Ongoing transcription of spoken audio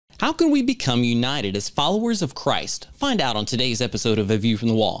How can we become united as followers of Christ? Find out on today's episode of A View from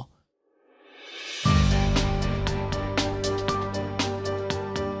the Wall.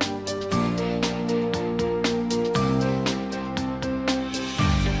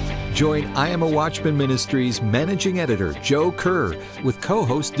 Join I Am a Watchman Ministries Managing Editor Joe Kerr with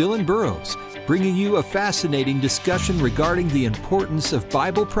co-host Dylan Burrows, bringing you a fascinating discussion regarding the importance of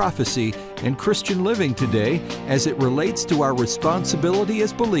Bible prophecy and Christian living today as it relates to our responsibility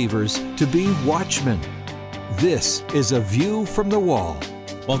as believers to be watchmen. This is A View from the Wall.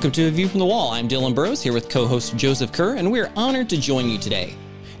 Welcome to A View from the Wall. I'm Dylan Burrows here with co-host Joseph Kerr, and we're honored to join you today.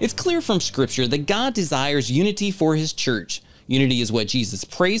 It's clear from Scripture that God desires unity for His church. Unity is what Jesus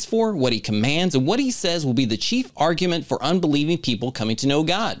prays for, what He commands, and what He says will be the chief argument for unbelieving people coming to know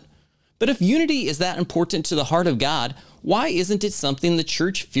God. But if unity is that important to the heart of God, why isn't it something the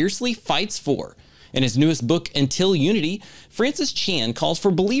church fiercely fights for? In his newest book, Until Unity, Francis Chan calls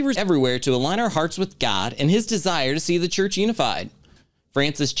for believers everywhere to align our hearts with God and His desire to see the church unified.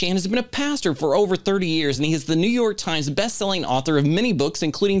 Francis Chan has been a pastor for over 30 years, and he is the New York Times bestselling author of many books,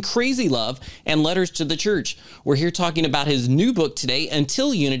 including Crazy Love and Letters to the Church. We're here talking about his new book today,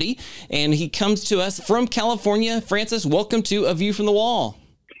 Until Unity, and he comes to us from California. Francis, welcome to A View from the Wall.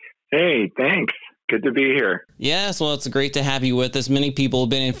 Hey, thanks. Good to be here. Yes, well, it's great to have you with us. Many people have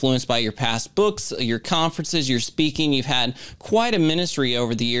been influenced by your past books, your conferences, your speaking. You've had quite a ministry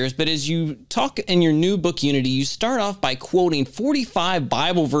over the years. But as you talk in your new book, Unity, you start off by quoting 45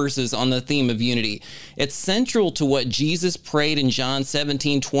 Bible verses on the theme of unity. It's central to what Jesus prayed in John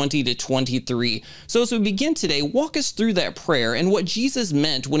 17:20-23. So as we begin today, walk us through that prayer and what Jesus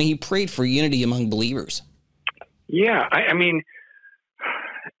meant when He prayed for unity among believers. Yeah, I mean,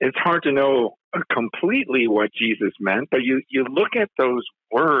 it's hard to know completely what Jesus meant, but you look at those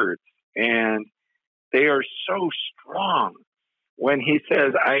words and they are so strong. When He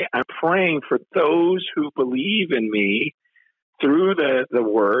says, I'm praying for those who believe in me through the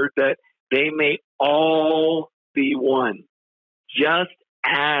word, that they may all be one, just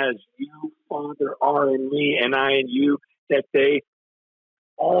as you, Father, are in me and I in you, that they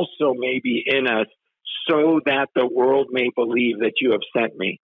also may be in us, so that the world may believe that you have sent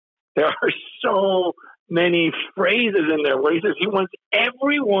me. There are so many phrases in there where He says He wants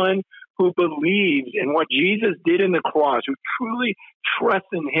everyone who believes in what Jesus did in the cross, who truly trusts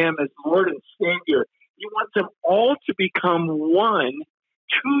in Him as Lord and Savior, He wants them all to become one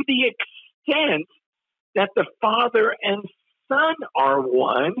to the extent that the Father and Son are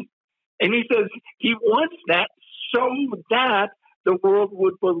one. And He says He wants that so that the world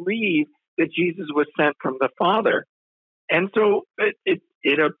would believe that Jesus was sent from the Father. And so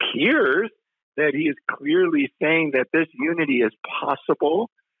it appears that He is clearly saying that this unity is possible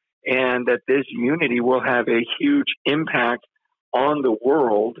and that this unity will have a huge impact on the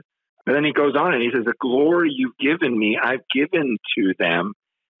world. But then He goes on and He says, the glory you've given me, I've given to them,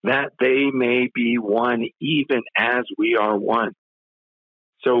 that they may be one even as we are one.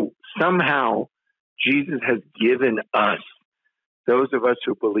 So somehow Jesus has given us, those of us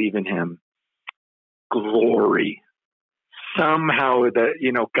who believe in Him, glory. Somehow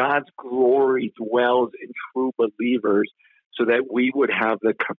God's glory dwells in true believers so that we would have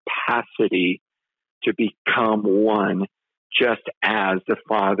the capacity to become one, just as the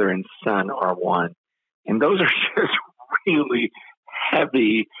Father and Son are one. And those are just really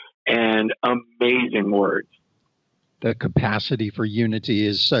heavy and amazing words. The capacity for unity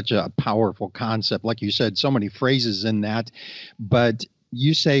is such a powerful concept. Like you said, so many phrases in that, but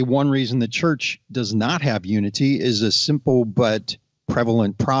you say one reason the church does not have unity is a simple but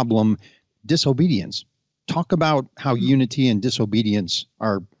prevalent problem, disobedience. Talk about how unity and disobedience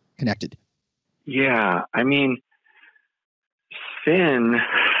are connected. Yeah, I mean, sin,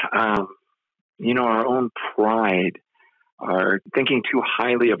 our own pride, our thinking too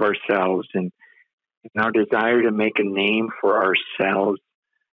highly of ourselves and our desire to make a name for ourselves,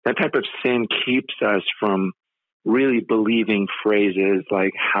 that type of sin keeps us from really believing phrases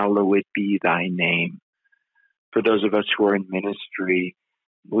like, hallowed be thy name. For those of us who are in ministry,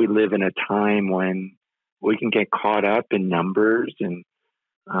 we live in a time when we can get caught up in numbers and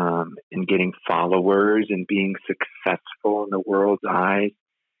in getting followers and being successful in the world's eyes.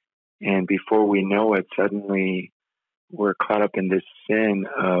 And before we know it, suddenly we're caught up in this sin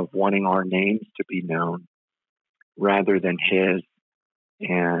of wanting our names to be known rather than His.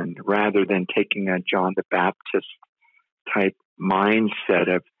 And rather than taking a John the Baptist type mindset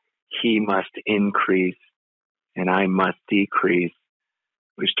of He must increase and I must decrease,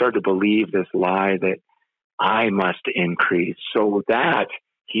 we start to believe this lie that I must increase so that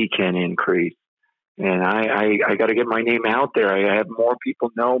He can increase. And I got to get my name out there. I have more people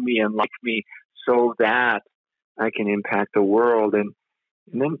know me and like me so that I can impact the world. And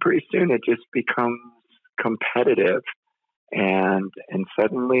then pretty soon it just becomes competitive. And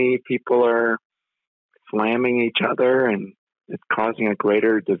suddenly people are slamming each other, and it's causing a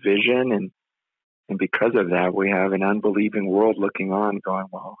greater division. And because of that, we have an unbelieving world looking on going,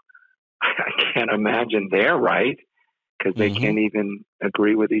 well, I can't imagine they're right, because they can't even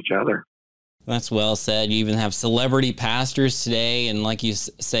agree with each other. That's well said. You even have celebrity pastors today, and like you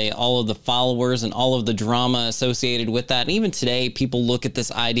say, all of the followers and all of the drama associated with that. And even today, people look at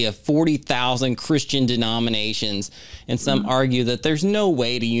this idea of 40,000 Christian denominations, and some argue that there's no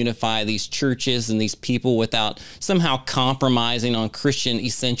way to unify these churches and these people without somehow compromising on Christian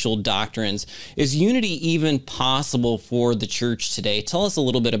essential doctrines. Is unity even possible for the church today? Tell us a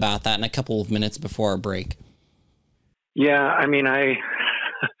little bit about that in a couple of minutes before our break. Yeah, I mean,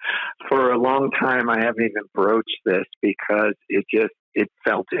 for a long time, I haven't even broached this because it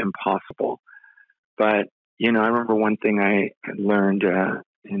felt impossible. But, I remember one thing I had learned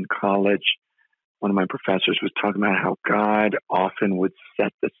in college. One of my professors was talking about how God often would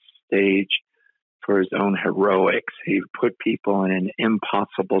set the stage for his own heroics. He would put people in an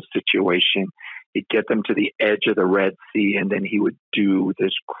impossible situation. He'd get them to the edge of the Red Sea, and then he would do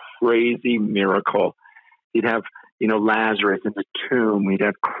this crazy miracle. He'd have Lazarus in the tomb. We'd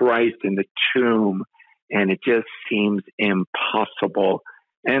have Christ in the tomb, and it just seems impossible.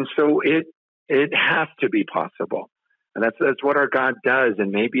 And so it has to be possible. And that's what our God does.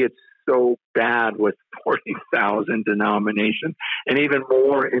 And maybe it's so bad with 40,000 denominations and even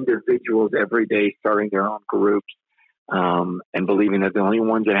more individuals every day starting their own groups and believing that the only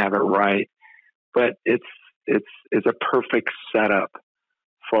ones that have it right. But it's a perfect setup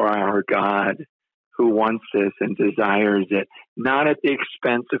for our God, who wants this and desires it, not at the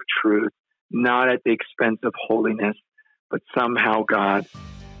expense of truth, not at the expense of holiness, but somehow, God,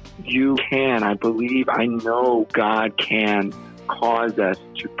 you can, I believe, I know God can cause us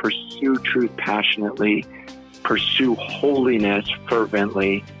to pursue truth passionately, pursue holiness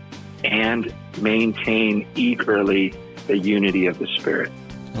fervently, and maintain eagerly the unity of the Spirit.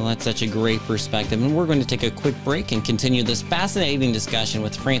 Well, that's such a great perspective, and we're going to take a quick break and continue this fascinating discussion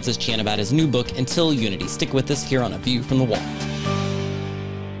with Francis Chan about his new book, Until Unity. Stick with us here on A View from the Wall.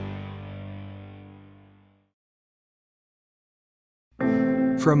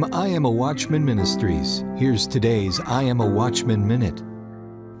 From I Am a Watchman Ministries, here's today's I Am a Watchman Minute.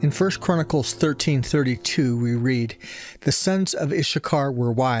 In 1 Chronicles 13:32, we read, "The sons of Issachar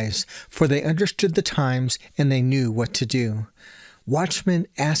were wise, for they understood the times and they knew what to do." Watchmen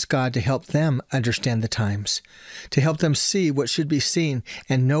ask God to help them understand the times, to help them see what should be seen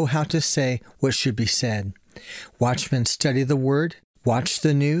and know how to say what should be said. Watchmen study the Word, watch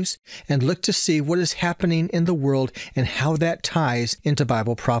the news, and look to see what is happening in the world and how that ties into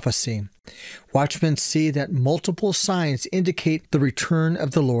Bible prophecy. Watchmen see that multiple signs indicate the return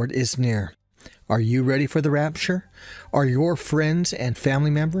of the Lord is near. Are you ready for the rapture? Are your friends and family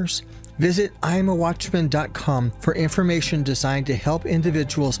members? Visit imawatchman.com for information designed to help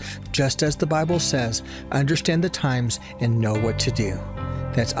individuals, just as the Bible says, understand the times and know what to do.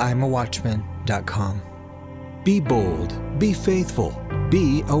 That's imawatchman.com. Be bold, be faithful,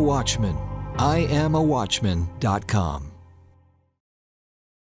 be a watchman. imawatchman.com.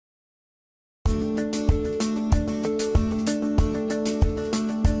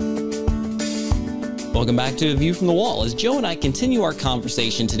 Welcome back to A View from the Wall. As Joe and I continue our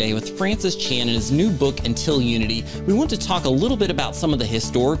conversation today with Francis Chan and his new book, Until Unity, we want to talk a little bit about some of the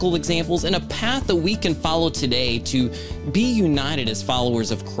historical examples and a path that we can follow today to be united as followers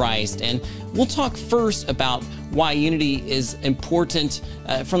of Christ. And we'll talk first about why unity is important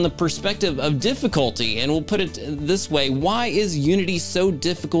from the perspective of difficulty. And we'll put it this way: why is unity so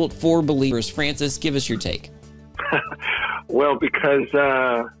difficult for believers? Francis, give us your take. Well, because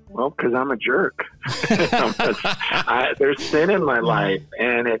I'm a jerk. There's sin in my life,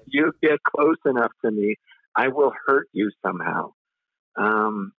 and if you get close enough to me, I will hurt you somehow,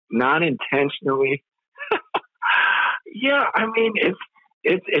 not intentionally. Yeah, I mean,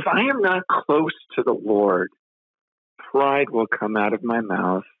 if I am not close to the Lord, pride will come out of my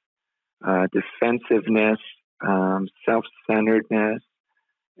mouth, defensiveness, self-centeredness,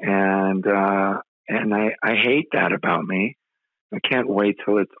 and I hate that about me. I can't wait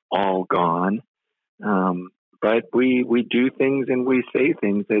till it's all gone. But we do things and we say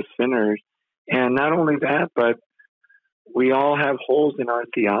things as sinners. And not only that, but we all have holes in our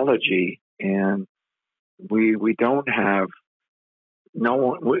theology, and we don't have we're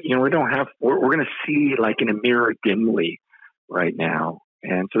going to see like in a mirror dimly right now.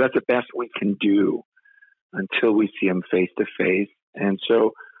 And so that's the best we can do until we see him face to face. And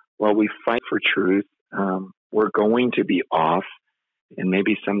so while we fight for truth, we're going to be off. And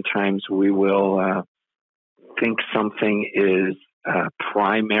maybe sometimes we will think something is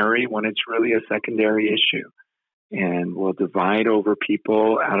primary when it's really a secondary issue. And we'll divide over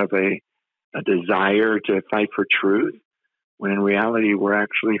people out of a desire to fight for truth, when in reality, we're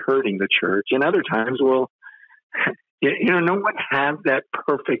actually hurting the church. And other times we'll, no one has that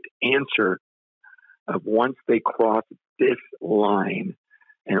perfect answer of once they cross this line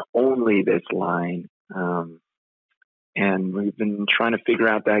and only this line. And we've been trying to figure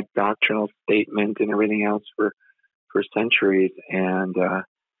out that doctrinal statement and everything else for centuries. And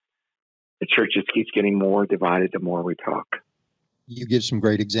the church just keeps getting more divided the more we talk. You give some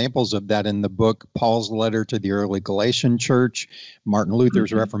great examples of that in the book, Paul's letter to the early Galatian church, Martin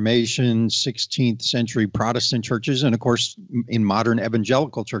Luther's Reformation, 16th century Protestant churches, and of course, in modern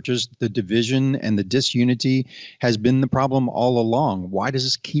evangelical churches, the division and the disunity has been the problem all along. Why does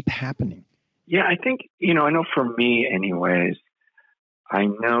this keep happening? Yeah, I think, I know for me anyways, I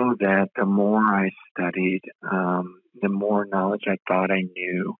know that the more I studied, the more knowledge I thought I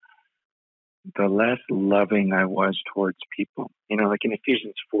knew, the less loving I was towards people. Like in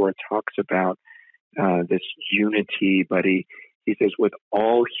Ephesians 4, it talks about this unity, but he says, with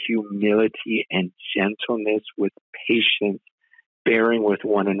all humility and gentleness, with patience, bearing with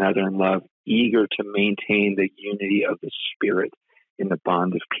one another in love, eager to maintain the unity of the Spirit in the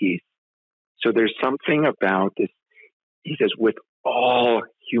bond of peace. So there's something about this. He says, with all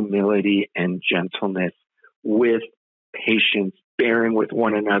humility and gentleness, with patience, bearing with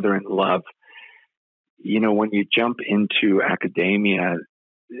one another in love. When you jump into academia,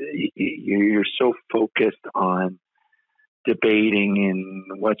 you're so focused on debating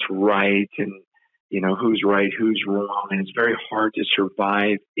and what's right and, who's right, who's wrong. And it's very hard to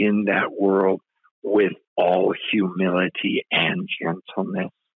survive in that world with all humility and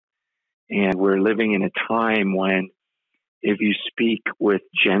gentleness. And we're living in a time when if you speak with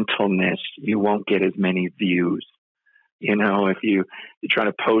gentleness, you won't get as many views. If you try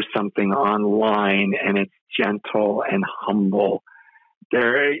to post something online and it's gentle and humble,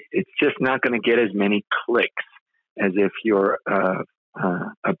 it's just not going to get as many clicks as if you're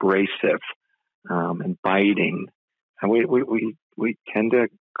abrasive and biting. And we tend to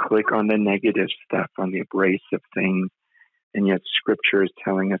click on the negative stuff, on the abrasive things, and yet Scripture is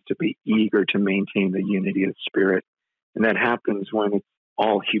telling us to be eager to maintain the unity of the Spirit. And that happens when it's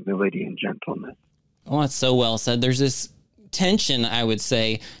all humility and gentleness. Oh, that's so well said. There's this tension, I would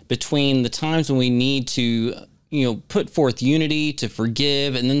say, between the times when we need to, put forth unity, to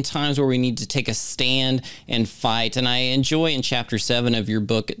forgive, and then times where we need to take a stand and fight. And I enjoy in chapter 7 of your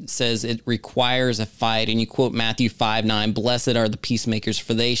book, it says it requires a fight. And you quote Matthew 5:9, blessed are the peacemakers,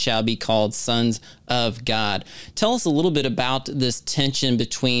 for they shall be called sons of God. Tell us a little bit about this tension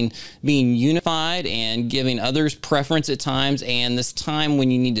between being unified and giving others preference at times, and this time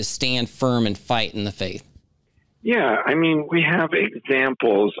when you need to stand firm and fight in the faith. Yeah, we have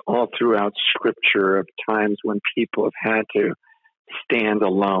examples all throughout Scripture of times when people have had to stand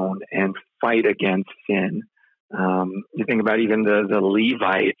alone and fight against sin. You think about even the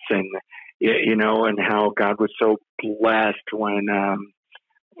Levites and, and how God was so blessed when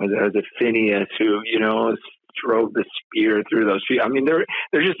the Phineas who, drove the spear through those feet.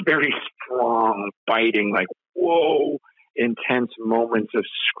 They're just very strong, fighting, like, whoa, intense moments of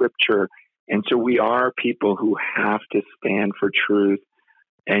Scripture. And so we are people who have to stand for truth,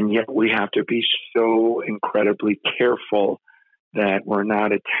 and yet we have to be so incredibly careful that we're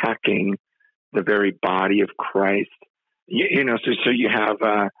not attacking the very body of Christ. So you have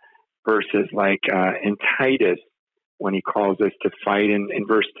verses like in Titus, when he calls us to fight. In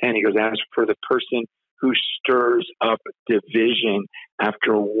verse 10, he goes, as for the person who stirs up division,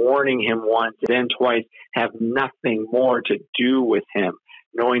 after warning him once, then twice, have nothing more to do with him.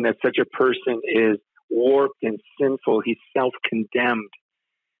 Knowing that such a person is warped and sinful, he's self-condemned.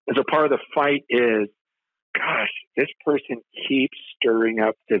 And so part of the fight is, gosh, this person keeps stirring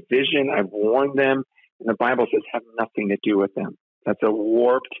up division. I've warned them, and the Bible says have nothing to do with them. That's a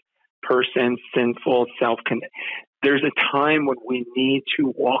warped person, sinful, self-condemned. There's a time when we need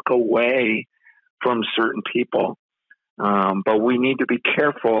to walk away from certain people, but we need to be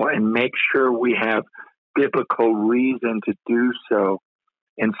careful and make sure we have biblical reason to do so.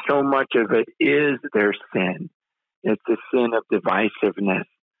 And so much of it is their sin. It's the sin of divisiveness.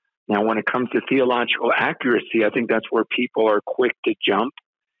 Now, when it comes to theological accuracy, I think that's where people are quick to jump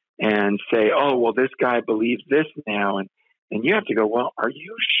and say, oh, well, this guy believes this now. And you have to go, well, are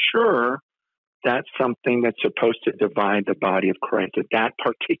you sure that's something that's supposed to divide the body of Christ, that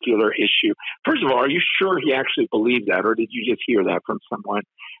particular issue. First of all, are you sure he actually believed that, or did you just hear that from someone?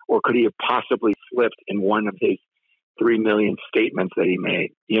 Or could he have possibly slipped in one of his 3 million statements that he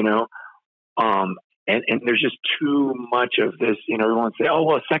made, And there's just too much of this, everyone say, oh,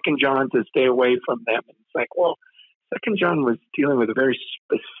 well, 2 John to stay away from them. And it's like, well, 2 John was dealing with a very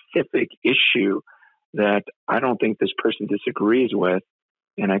specific issue that I don't think this person disagrees with.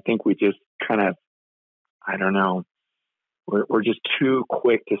 And I think we just kind of, I don't know, we're just too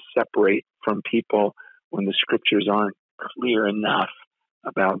quick to separate from people when the scriptures aren't clear enough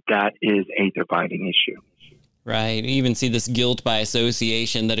about that is a dividing issue. Right. You even see this guilt by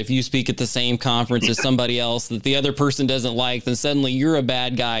association that if you speak at the same conference as somebody else that the other person doesn't like, then suddenly you're a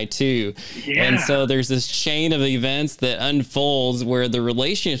bad guy too. Yeah. And so there's this chain of events that unfolds where the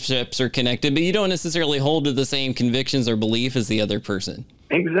relationships are connected, but you don't necessarily hold to the same convictions or belief as the other person.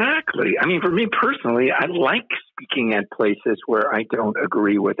 Exactly. I mean, for me personally, I like speaking at places where I don't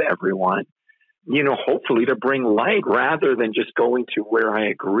agree with everyone, hopefully to bring light rather than just going to where I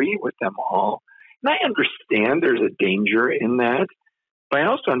agree with them all. And I understand there's a danger in that, but I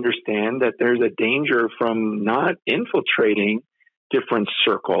also understand that there's a danger from not infiltrating different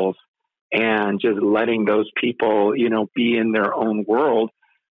circles and just letting those people, be in their own world.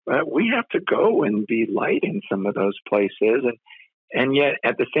 But we have to go and be light in some of those places. And yet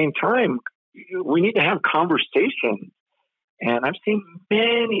at the same time, we need to have conversations. And I've seen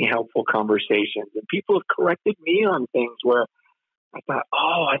many helpful conversations, and people have corrected me on things where I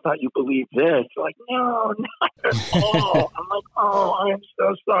thought you believed this. Like, no, not at all. I'm like, I'm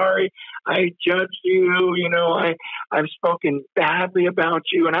so sorry. I judged you. I've spoken badly about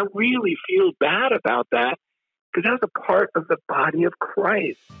you. And I really feel bad about that because that's a part of the body of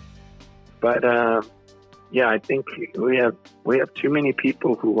Christ. But, I think we have too many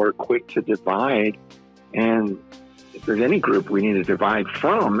people who are quick to divide. And if there's any group we need to divide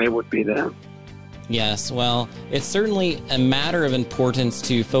from, it would be them. Yes, well, it's certainly a matter of importance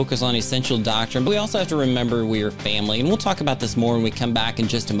to focus on essential doctrine, but we also have to remember we are family, and we'll talk about this more when we come back in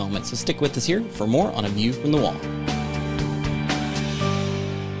just a moment. So stick with us here for more on A View from the Wall.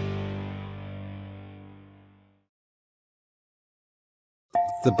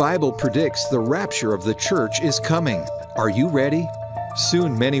 The Bible predicts the rapture of the church is coming. Are you ready?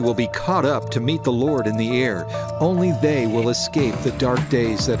 Soon many will be caught up to meet the Lord in the air. Only they will escape the dark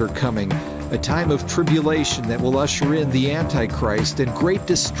days that are coming. A time of tribulation that will usher in the Antichrist and great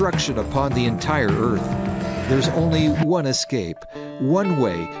destruction upon the entire earth. There's only one escape, one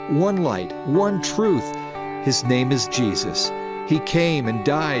way, one light, one truth. His name is Jesus. He came and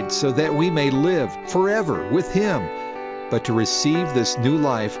died so that we may live forever with Him. But to receive this new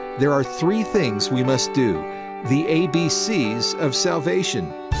life, there are 3 things we must do. The ABCs of salvation.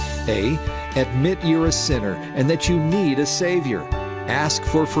 A. Admit you're a sinner and that you need a Savior. Ask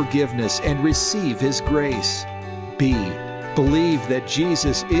for forgiveness and receive His grace. B. Believe that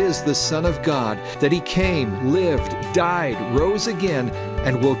Jesus is the Son of God, that He came, lived, died, rose again,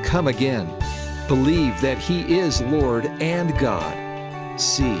 and will come again. Believe that He is Lord and God.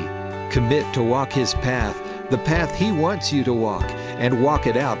 C. Commit to walk His path, the path He wants you to walk, and walk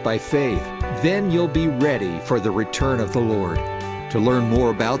it out by faith. Then you'll be ready for the return of the Lord. To learn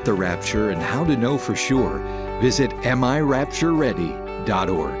more about the rapture and how to know for sure, visit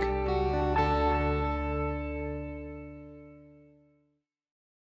AmIRaptureReady.org.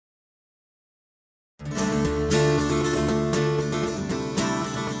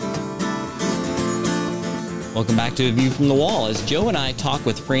 Welcome back to A View from the Wall. As Joe and I talk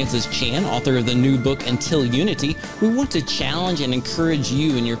with Francis Chan, author of the new book, Until Unity, we want to challenge and encourage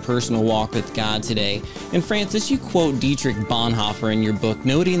you in your personal walk with God today. And Francis, you quote Dietrich Bonhoeffer in your book,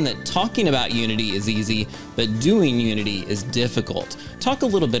 noting that talking about unity is easy, but doing unity is difficult. Talk a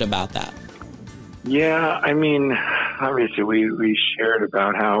little bit about that. Yeah, I mean, obviously we shared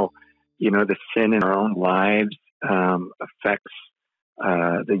about how, the sin in our own lives affects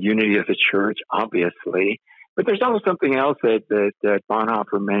the unity of the church, obviously. But there's also something else that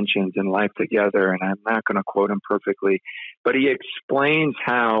Bonhoeffer mentions in Life Together, and I'm not going to quote him perfectly, but he explains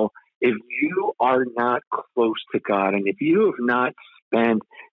how if you are not close to God and if you have not spent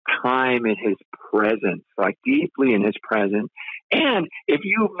time in His presence, like deeply in His presence, and if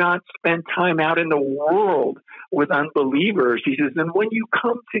you have not spent time out in the world with unbelievers, he says, then when you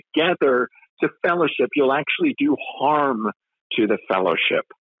come together to fellowship, you'll actually do harm to the fellowship.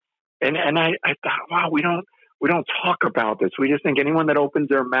 And I thought, wow, we don't talk about this. We just think anyone that opens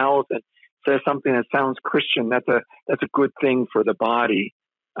their mouth and says something that sounds Christian, that's a good thing for the body.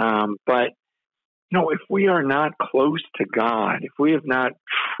 But if we are not close to God, if we have not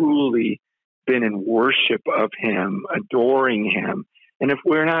truly been in worship of him, adoring him. And if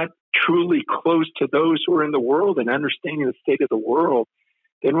we're not truly close to those who are in the world and understanding the state of the world,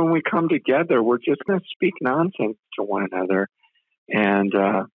 then when we come together, we're just going to speak nonsense to one another and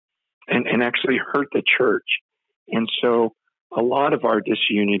actually hurt the church. And so a lot of our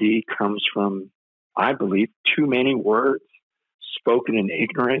disunity comes from, I believe, too many words spoken in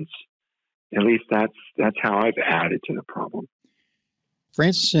ignorance. At least that's how I've added to the problem.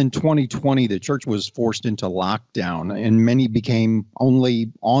 Francis, in 2020, the church was forced into lockdown and many became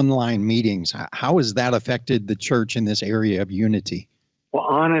only online meetings. How has that affected the church in this area of unity? Well,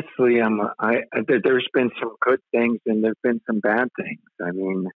 honestly, there's been some good things and there's been some bad things. I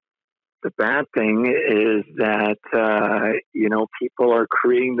mean, the bad thing is that, people are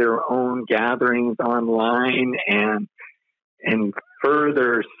creating their own gatherings online and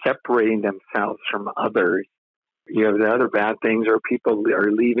further separating themselves from others. You know, the other bad things are people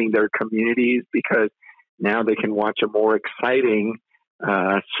are leaving their communities because now they can watch a more exciting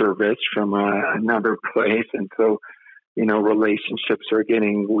service from another place. And so, relationships are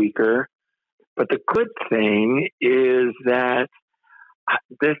getting weaker. But the good thing is that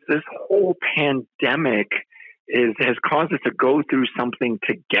this whole pandemic has caused us to go through something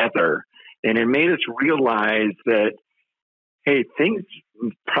together. And it made us realize that, hey, things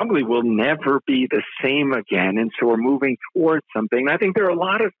probably will never be the same again. And so we're moving towards something. I think there are a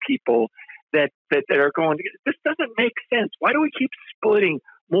lot of people that are going, this doesn't make sense. Why do we keep splitting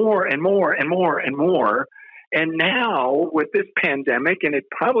more and more and more and more? And now with this pandemic, and it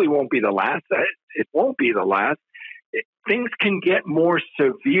probably won't be the last, things can get more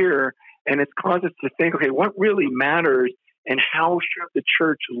severe, and it's caused us to think, okay, what really matters and how should the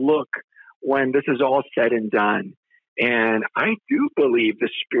church look when this is all said and done? And I do believe the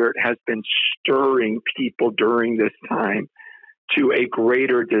Spirit has been stirring people during this time to a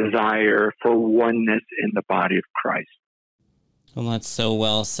greater desire for oneness in the body of Christ. Well, that's so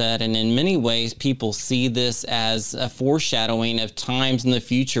well said. And in many ways, people see this as a foreshadowing of times in the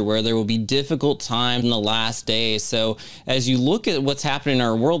future where there will be difficult times in the last days. So as you look at what's happening in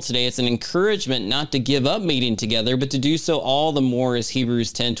our world today, it's an encouragement not to give up meeting together, but to do so all the more, as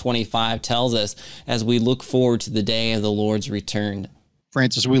Hebrews 10:25 tells us, as we look forward to the day of the Lord's return.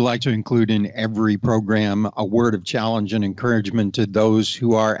 Francis, we like to include in every program a word of challenge and encouragement to those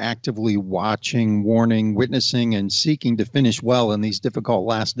who are actively watching, warning, witnessing, and seeking to finish well in these difficult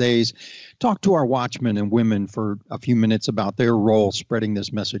last days. Talk to our watchmen and women for a few minutes about their role spreading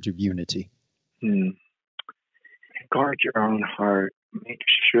this message of unity. Guard your own heart. Make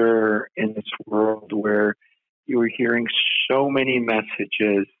sure in this world where you are hearing so many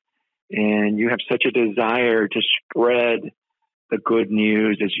messages and you have such a desire to spread the good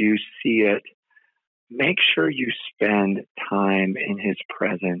news as you see it, make sure you spend time in his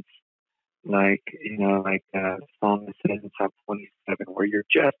presence. Like the psalmist says in Psalm 27, where you're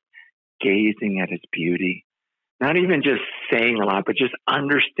just gazing at his beauty. Not even just saying a lot, but just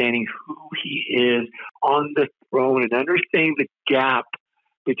understanding who he is on the throne and understanding the gap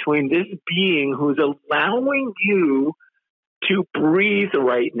between this being who's allowing you to breathe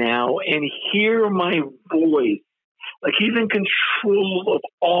right now and hear my voice. Like he's in control of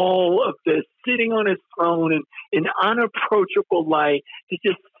all of this, sitting on his throne in unapproachable light, to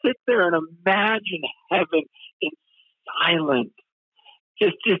just sit there and imagine heaven in silence.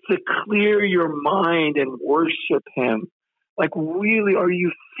 Just to clear your mind and worship him. Like really, are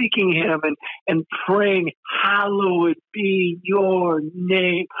you seeking him and praying, hallowed be your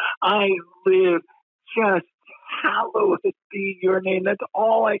name. I live, just hallowed be your name. That's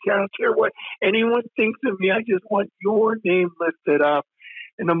all I care. I don't care what anyone thinks of me. I just want your name lifted up.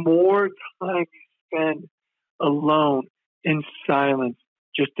 And the more time you spend alone in silence,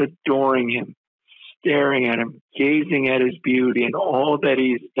 just adoring him, staring at him, gazing at his beauty and all that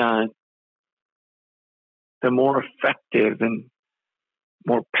he's done, the more effective and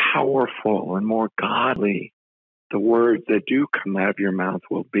more powerful and more godly the words that do come out of your mouth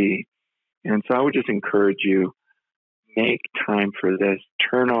will be. And so I would just encourage you, make time for this.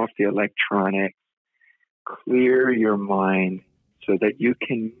 Turn off the electronics. Clear your mind so that you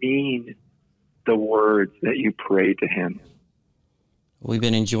can mean the words that you pray to him. We've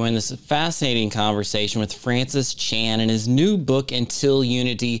been enjoying this fascinating conversation with Francis Chan and his new book, Until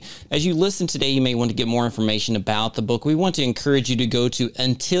Unity. As you listen today, you may want to get more information about the book. We want to encourage you to go to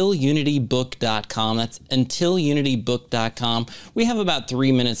untilunitybook.com. That's untilunitybook.com. We have about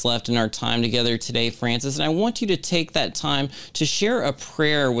 3 minutes left in our time together today, Francis, and I want you to take that time to share a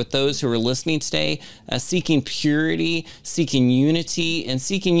prayer with those who are listening today, seeking purity, seeking unity, and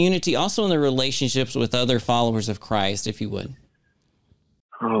seeking unity also in their relationships with other followers of Christ, if you would.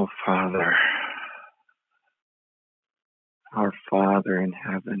 Oh, Father, Our Father in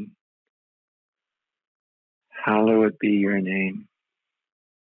heaven, hallowed be your name.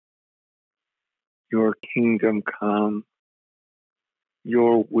 Your kingdom come,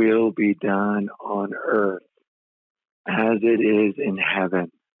 your will be done on earth as it is in heaven.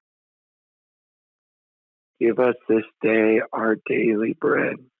 Give us this day our daily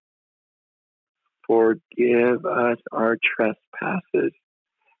bread. Forgive us our trespasses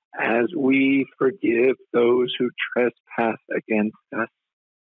as we forgive those who trespass against us.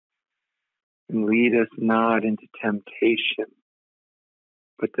 And lead us not into temptation,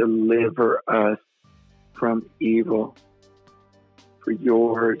 but deliver us from evil. For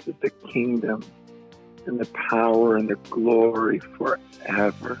yours is the kingdom and the power and the glory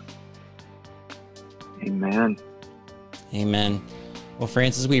forever. Amen. Amen. Well,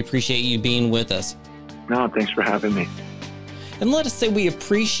 Francis, we appreciate you being with us. No, thanks for having me. And let us say we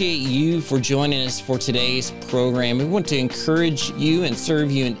appreciate you for joining us for today's program. We want to encourage you and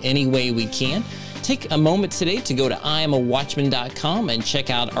serve you in any way we can. Take a moment today to go to IamAWatchman.com and check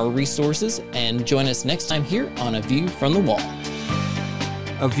out our resources, and join us next time here on A View from the Wall.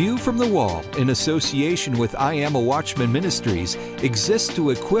 A View from the Wall, in association with I Am a Watchman Ministries, exists to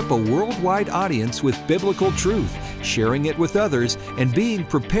equip a worldwide audience with biblical truth, sharing it with others, and being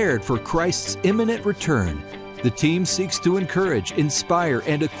prepared for Christ's imminent return. The team seeks to encourage, inspire,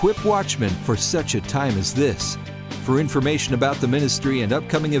 and equip watchmen for such a time as this. For information about the ministry and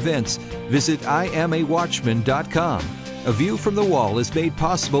upcoming events, visit IamAWatchman.com. A View from the Wall is made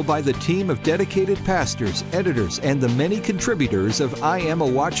possible by the team of dedicated pastors, editors, and the many contributors of I Am a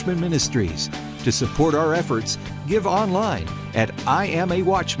Watchman Ministries. To support our efforts, give online at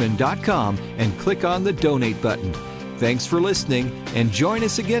IamAWatchman.com and click on the Donate button. Thanks for listening, and join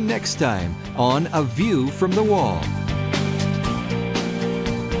us again next time on A View from the Wall.